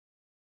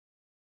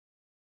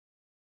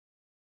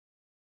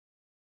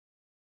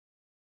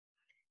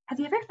Have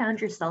you ever found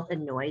yourself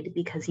annoyed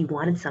because you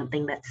wanted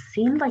something that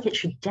seemed like it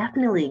should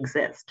definitely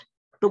exist,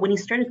 but when you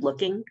started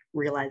looking,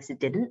 realized it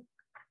didn't?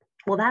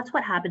 Well, that's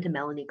what happened to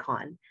Melanie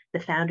Kahn, the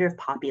founder of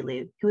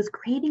Poppilu, who was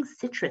craving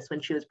citrus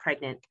when she was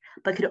pregnant,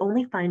 but could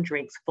only find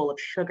drinks full of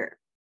sugar.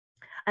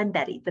 I'm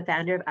Betty, the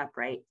founder of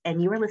Upright,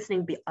 and you are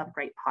listening to the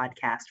Upright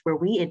podcast, where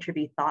we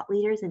interview thought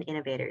leaders and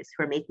innovators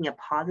who are making a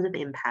positive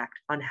impact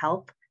on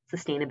health,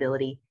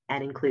 sustainability,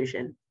 and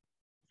inclusion.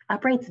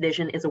 Upright's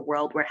vision is a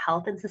world where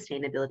health and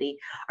sustainability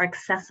are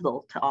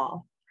accessible to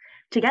all.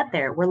 To get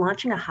there, we're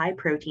launching a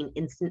high-protein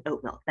instant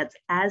oat milk that's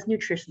as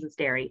nutritious as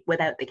dairy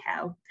without the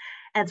cow,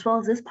 as well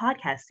as this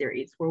podcast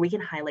series where we can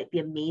highlight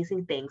the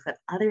amazing things that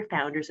other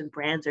founders and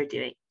brands are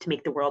doing to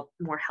make the world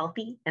more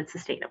healthy and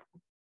sustainable.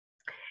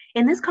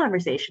 In this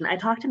conversation, I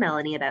talked to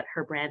Melanie about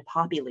her brand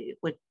Poppilu,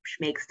 which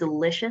makes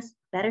delicious,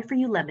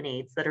 better-for-you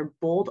lemonades that are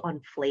bold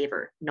on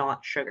flavor,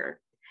 not sugar.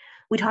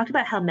 We talked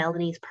about how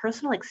Melanie's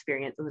personal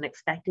experience as an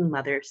expecting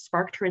mother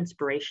sparked her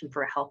inspiration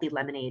for a healthy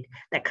lemonade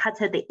that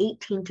cuts out the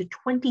 18 to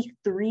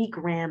 23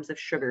 grams of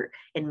sugar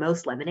in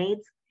most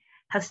lemonades,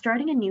 how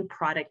starting a new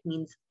product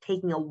means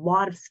taking a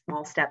lot of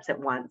small steps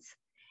at once,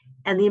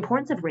 and the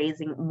importance of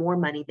raising more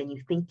money than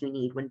you think you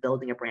need when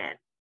building a brand.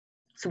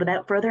 So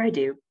without further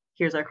ado,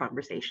 here's our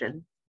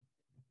conversation.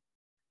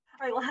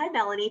 All right, well, hi,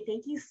 Melanie.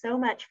 Thank you so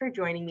much for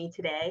joining me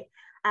today.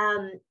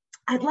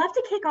 I'd love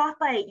to kick off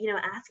by,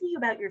 asking you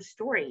about your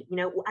story.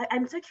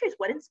 I'm so curious,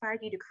 what inspired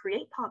you to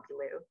create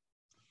Poppilu?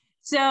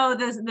 So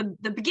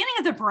the beginning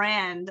of the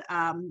brand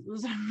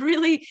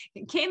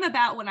came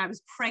about when I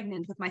was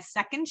pregnant with my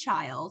second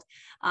child,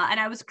 and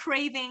I was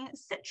craving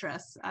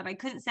citrus, and I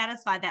couldn't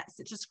satisfy that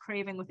citrus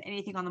craving with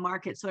anything on the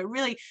market. So it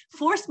really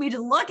forced me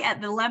to look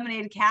at the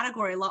lemonade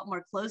category a lot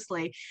more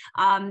closely,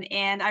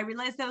 and I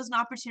realized there was an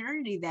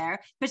opportunity there,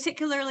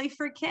 particularly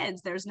for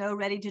kids. There's no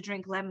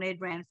ready-to-drink lemonade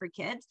brand for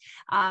kids,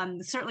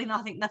 certainly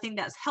nothing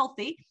that's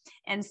healthy,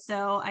 and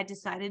so I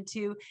decided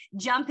to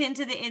jump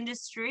into the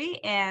industry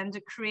and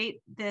create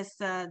this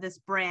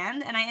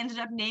brand, and I ended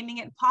up naming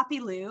it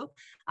Poppilu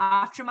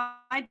after my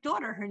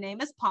daughter. Her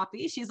name is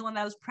Poppy. She's the one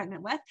that I was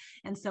pregnant with,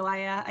 and so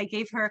I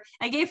gave her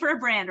a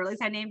brand, or at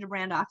least I named a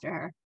brand after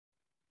her.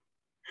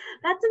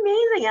 That's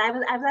amazing. I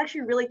was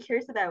actually really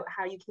curious about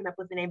how you came up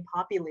with the name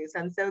Poppilu, so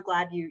I'm so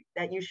glad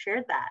that you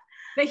shared that.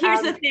 But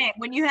here's the thing: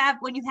 when you have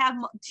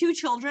two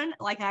children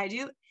like I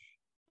do,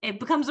 it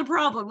becomes a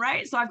problem,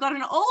 right? So I've got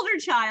an older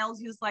child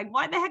who's like,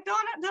 why the heck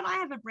don't I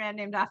have a brand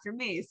named after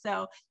me?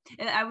 So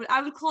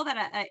I would call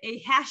that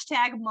a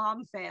hashtag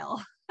mom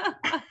fail.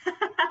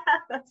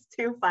 That's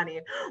too funny.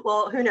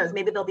 Well, who knows?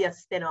 Maybe there'll be a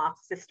spin-off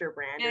sister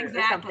brand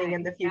or something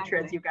in the future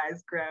as you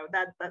guys grow.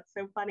 That's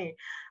so funny.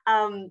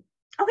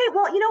 Okay,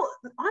 well,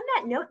 on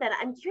that note, then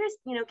I'm curious.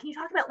 Can you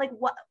talk about like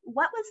what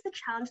was the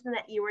challenge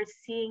that you were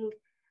seeing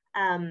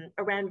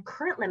around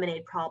current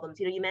lemonade problems?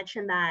 You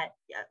mentioned that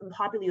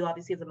Poppilu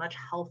obviously is a much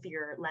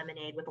healthier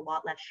lemonade with a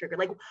lot less sugar.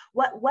 Like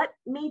what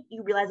made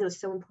you realize it was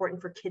so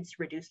important for kids to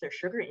reduce their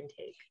sugar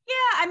intake?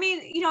 Yeah, I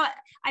mean,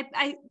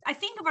 I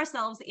think of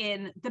ourselves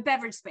in the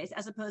beverage space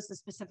as opposed to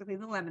specifically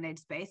the lemonade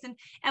space.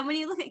 And when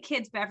you look at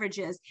kids'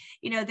 beverages,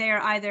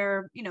 they're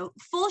either,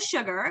 full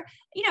sugar,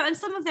 and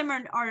some of them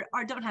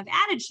are don't have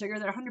added sugar,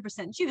 they're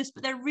 100% juice,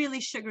 but they're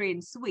really sugary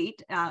and sweet,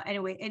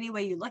 any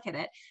way you look at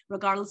it,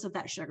 regardless of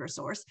that sugar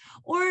source.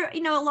 Or,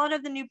 a lot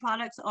of the new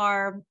products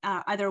are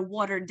either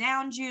watered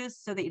down juice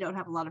so that you don't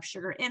have a lot of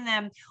sugar in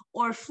them,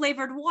 or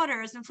flavored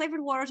waters. And flavored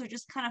waters are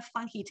just kind of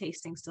funky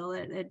tasting still.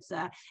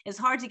 It's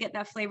hard to get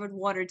that flavored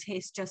water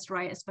taste just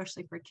right,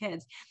 especially for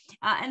kids.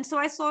 And so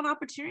I saw an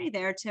opportunity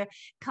there to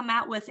come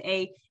out with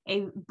a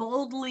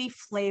boldly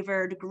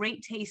flavored,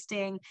 great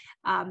tasting,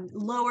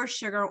 lower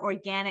sugar,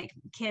 organic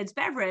kids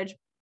beverage.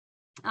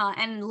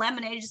 And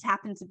lemonade just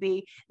happened to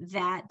be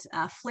that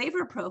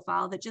flavor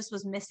profile that just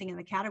was missing in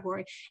the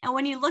category. And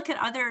when you look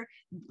at other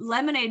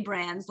lemonade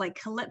brands like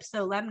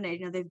Calypso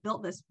Lemonade, they've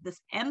built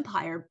this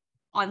empire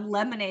on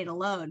lemonade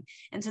alone.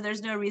 And so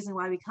there's no reason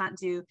why we can't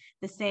do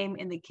the same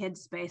in the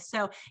kids space.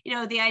 So,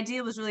 the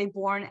idea was really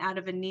born out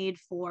of a need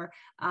for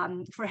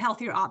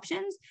healthier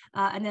options.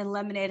 And then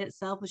lemonade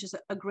itself was just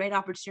a great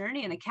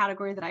opportunity in a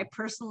category that I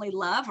personally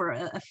love, or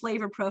a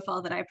flavor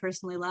profile that I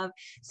personally love.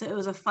 So it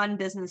was a fun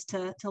business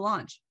to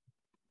launch.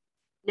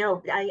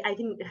 No, I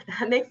think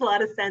that makes a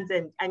lot of sense.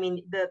 And I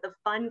mean, the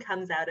fun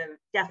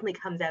definitely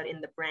comes out in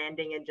the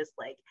branding and just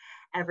like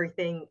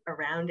everything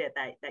around it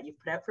that you've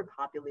put out for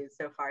Poppilu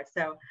so far.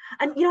 So,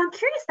 I'm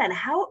curious then,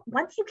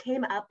 once you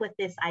came up with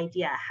this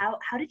idea,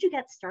 how did you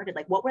get started?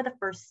 Like, what were the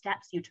first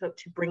steps you took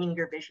to bringing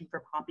your vision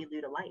for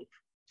Poppilu to life?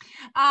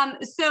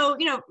 So,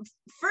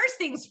 first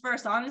things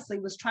first, honestly,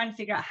 was trying to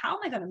figure out, how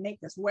am I going to make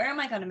this? Where am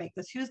I going to make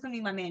this? Who's going to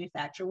be my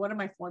manufacturer? What are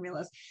my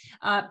formulas?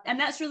 And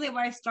that's really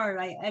where I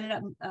started. I ended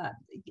up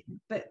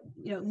but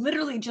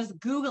literally just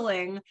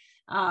Googling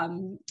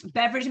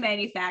beverage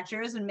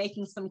manufacturers and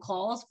making some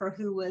calls for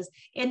who was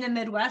in the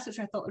Midwest, which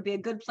I thought would be a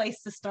good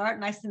place to start,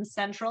 nice and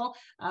central,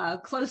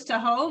 close to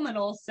home, and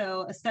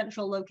also a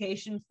central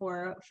location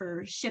for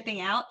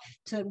shipping out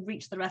to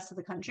reach the rest of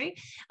the country.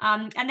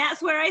 And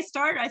that's where I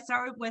started. I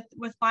started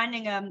with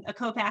finding a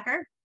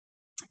co-packer,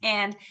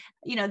 and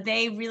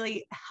they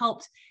really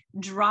helped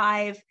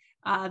drive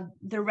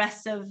the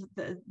rest of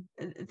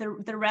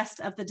the rest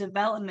of the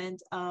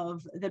development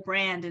of the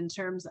brand in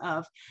terms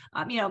of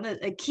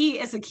a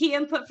key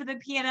input for the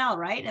P&L,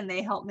 right? And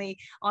they helped me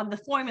on the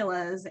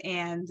formulas,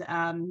 and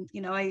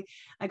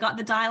I got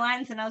the dye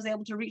lines, and I was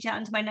able to reach out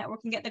into my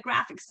network and get the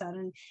graphics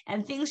done,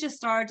 and things just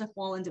started to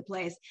fall into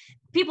place.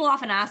 People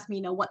often ask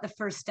me what the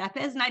first step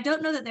is, and I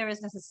don't know that there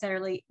is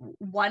necessarily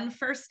one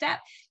first step.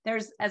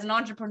 There's, as an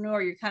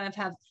entrepreneur, you kind of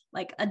have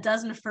like a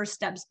dozen first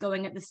steps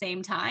going at the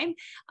same time.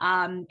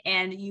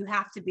 And you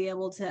have to be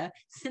able to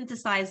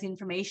synthesize the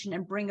information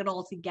and bring it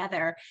all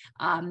together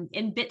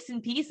in bits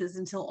and pieces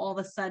until all of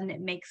a sudden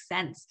it makes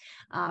sense.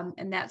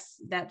 And that's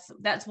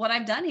what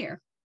I've done here.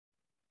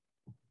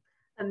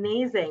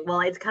 Amazing.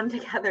 Well, it's come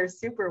together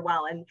super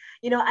well. And,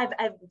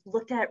 I've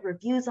looked at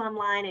reviews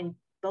online, and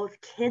both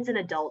kids and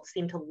adults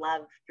seem to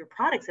love your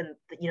products and,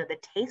 the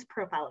taste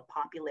profile of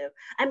Poppilu.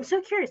 I'm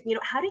so curious,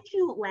 how did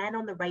you land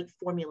on the right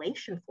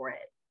formulation for it?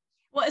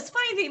 Well, it's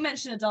funny that you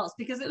mentioned adults,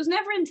 because it was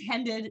never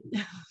intended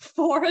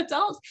for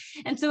adults.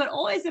 And so it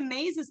always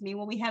amazes me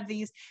when we have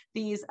these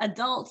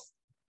adults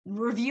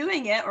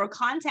reviewing it or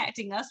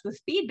contacting us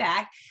with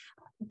feedback,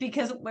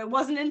 because it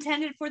wasn't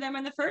intended for them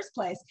in the first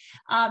place.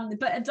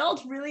 But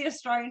adults really are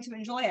starting to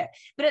enjoy it.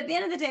 But at the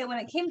end of the day, when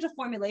it came to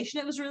formulation,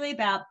 it was really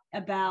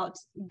about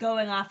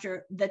going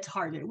after the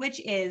target,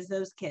 which is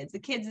those kids,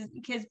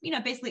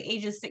 basically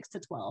ages 6 to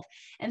 12.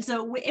 And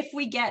so if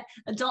we get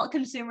adult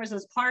consumers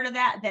as part of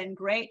that, then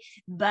great.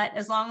 But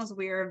as long as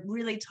we're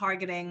really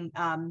targeting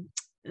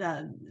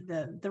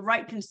the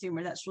right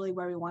consumer, that's really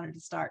where we wanted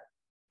to start.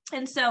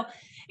 And so,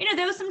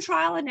 there was some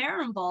trial and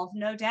error involved,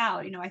 no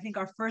doubt. I think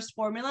our first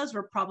formulas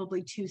were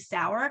probably too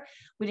sour.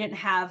 We didn't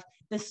have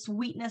the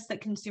sweetness that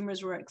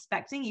consumers were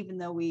expecting, even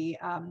though we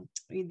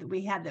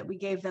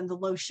gave them the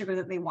low sugar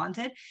that they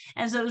wanted.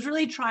 And so it was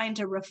really trying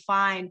to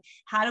refine,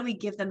 how do we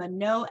give them a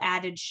no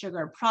added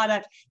sugar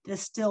product that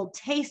still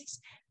tastes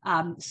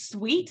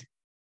sweet,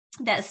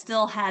 that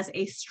still has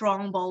a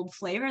strong, bold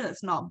flavor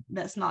that's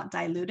not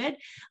diluted,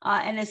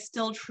 and is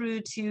still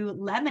true to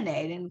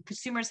lemonade. And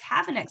consumers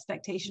have an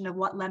expectation of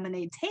what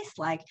lemonade tastes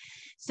like,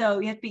 so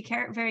you have to be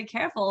very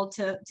careful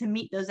to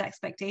meet those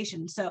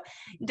expectations. So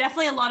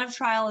definitely a lot of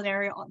trial and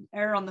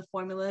error on the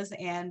formulas,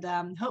 and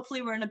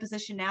hopefully we're in a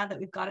position now that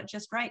we've got it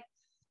just right.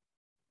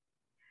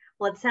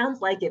 Well, it sounds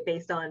like it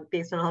based on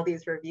all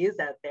these reviews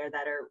out there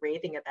that are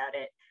raving about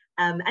it.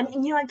 And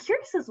I'm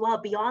curious as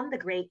well, beyond the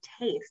great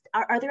taste,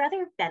 are there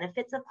other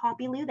benefits of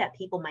Poppilu that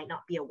people might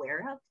not be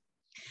aware of?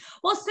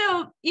 Well,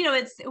 so,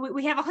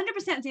 we have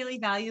 100% daily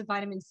value of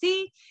vitamin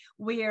C.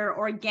 We're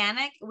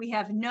organic. We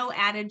have no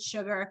added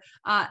sugar.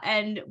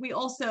 And we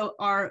also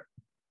are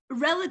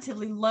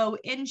relatively low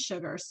in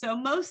sugar. So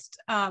most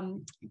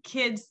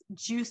kids'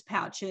 juice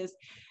pouches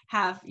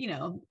have,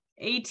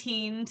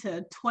 18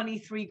 to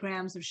 23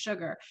 grams of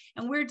sugar,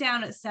 and we're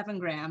down at 7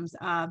 grams.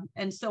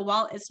 And so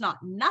while it's not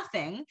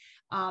nothing,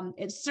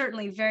 it's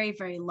certainly very,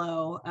 very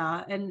low,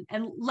 and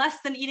less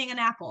than eating an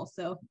apple.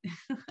 So.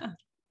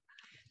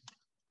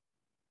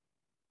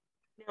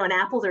 And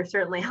apples are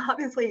certainly,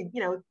 obviously,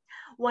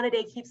 one a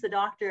day keeps the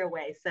doctor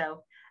away.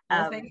 So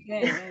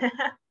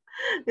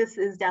this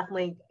is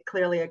definitely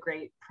clearly a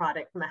great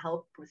product from a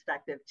health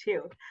perspective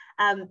too.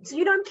 So, I'm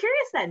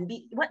curious then,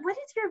 what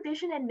is your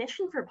vision and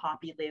mission for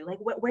Poppilu? Like,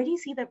 where do you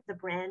see the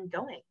brand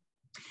going?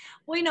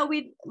 Well,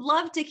 we'd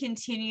love to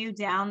continue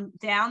down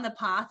the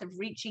path of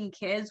reaching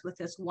kids with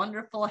this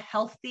wonderful,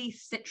 healthy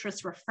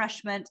citrus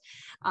refreshment,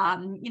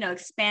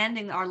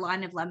 expanding our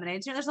line of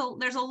lemonades. There's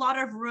a lot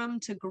of room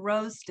to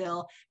grow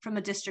still from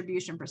a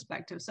distribution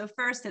perspective. So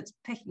first, it's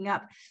picking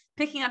up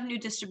new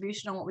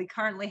distribution on what we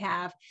currently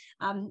have.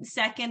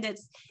 Second,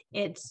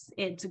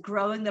 it's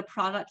growing the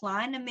product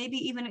line, and maybe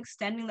even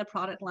extending the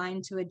product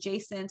line to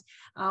adjacent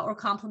or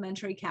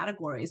complementary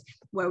categories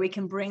where we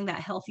can bring that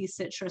healthy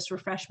citrus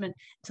refreshment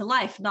to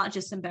life, not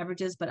just in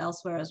beverages, but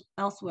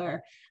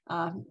elsewhere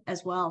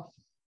as well.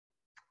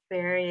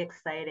 Very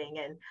exciting.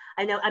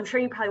 And I'm sure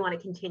you probably want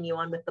to continue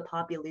on with the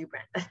Poppilu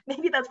brand, but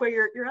maybe that's where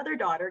your other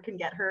daughter can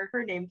get her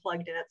name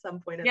plugged in at some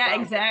point as well.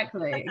 Yeah,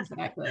 exactly.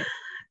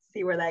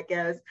 See where that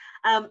goes.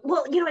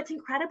 Well, it's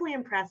incredibly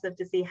impressive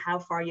to see how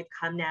far you've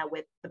come now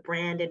with the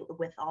brand and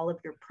with all of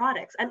your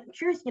products. I'm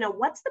curious,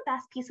 what's the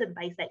best piece of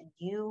advice that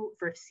you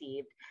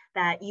received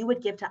that you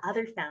would give to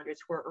other founders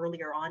who are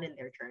earlier on in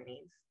their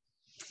journeys?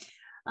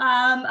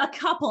 A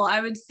couple, I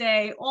would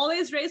say,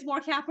 always raise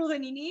more capital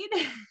than you need.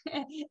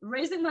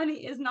 Raising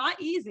money is not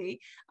easy,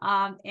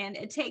 and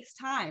it takes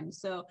time.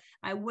 So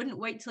I wouldn't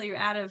wait till you're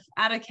out of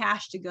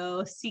cash to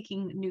go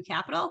seeking new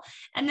capital.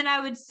 And then I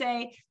would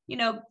say,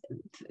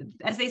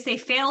 as they say,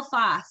 fail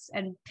fast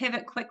and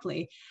pivot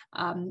quickly.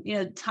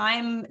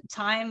 Time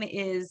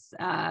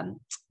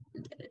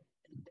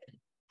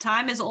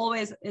is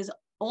always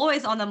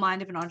on the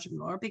mind of an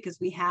entrepreneur, because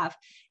we have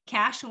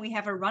cash and we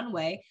have a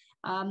runway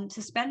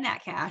to spend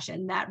that cash,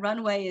 and that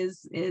runway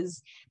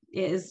is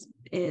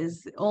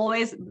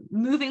always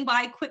moving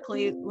by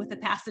quickly with the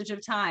passage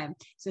of time.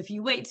 So if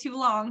you wait too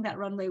long, that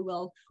runway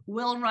will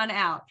run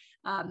out.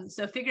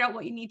 So figure out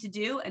what you need to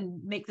do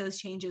and make those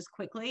changes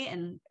quickly,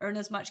 and earn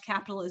as much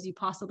capital as you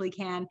possibly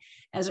can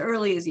as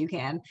early as you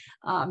can,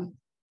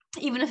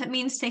 even if it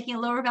means taking a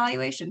lower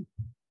valuation.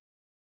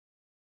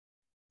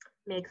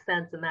 Makes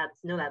sense. And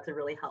that's a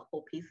really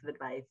helpful piece of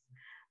advice.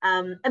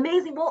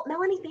 Amazing. Well,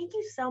 Melanie, thank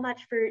you so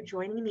much for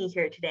joining me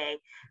here today.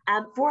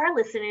 For our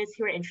listeners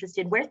who are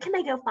interested, where can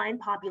they go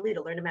find Poppilu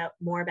to learn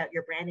more about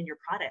your brand and your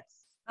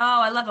products?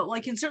 Oh, I love it. Well,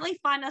 you can certainly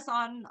find us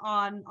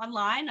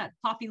online at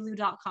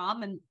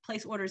poppilu.com and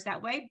place orders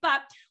that way.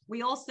 But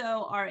we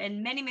also are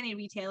in many, many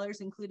retailers,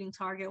 including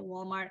Target,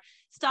 Walmart,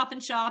 Stop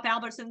and Shop,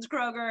 Albertsons,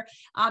 Kroger.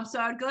 So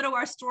I would go to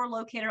our store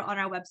locator on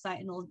our website,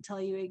 and it'll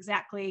tell you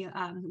exactly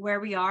where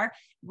we are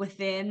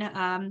within,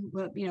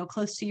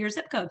 close to your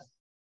zip code.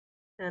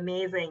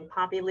 Amazing.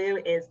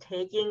 Poppilu is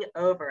taking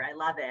over. I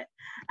love it.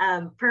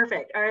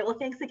 Perfect. All right. Well,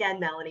 thanks again,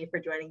 Melanie, for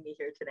joining me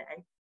here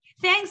today.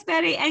 Thanks,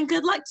 Betty. And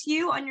good luck to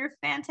you on your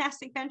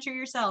fantastic venture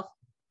yourself.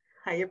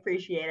 I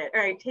appreciate it.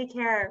 All right. Take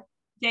care.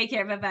 Take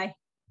care. Bye-bye.